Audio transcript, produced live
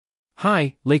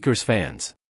Hi, Lakers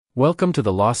fans. Welcome to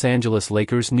the Los Angeles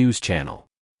Lakers News Channel.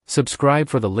 Subscribe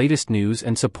for the latest news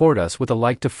and support us with a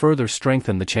like to further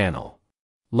strengthen the channel.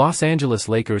 Los Angeles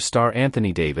Lakers star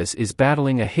Anthony Davis is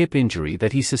battling a hip injury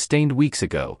that he sustained weeks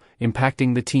ago,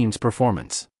 impacting the team's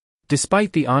performance.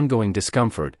 Despite the ongoing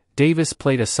discomfort, Davis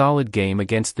played a solid game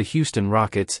against the Houston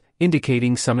Rockets,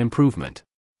 indicating some improvement.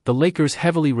 The Lakers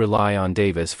heavily rely on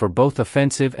Davis for both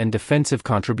offensive and defensive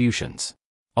contributions.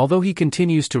 Although he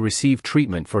continues to receive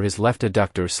treatment for his left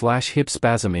adductor/hip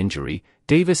spasm injury,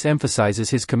 Davis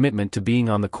emphasizes his commitment to being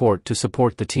on the court to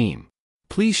support the team.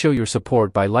 Please show your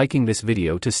support by liking this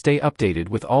video to stay updated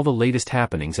with all the latest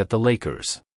happenings at the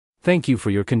Lakers. Thank you for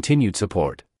your continued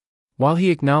support. While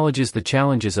he acknowledges the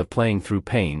challenges of playing through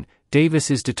pain, Davis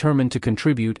is determined to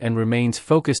contribute and remains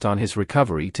focused on his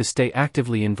recovery to stay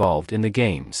actively involved in the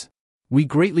games. We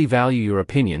greatly value your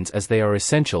opinions as they are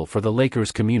essential for the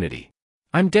Lakers community.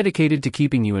 I'm dedicated to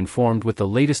keeping you informed with the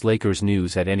latest Lakers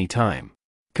news at any time.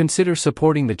 Consider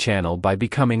supporting the channel by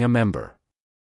becoming a member.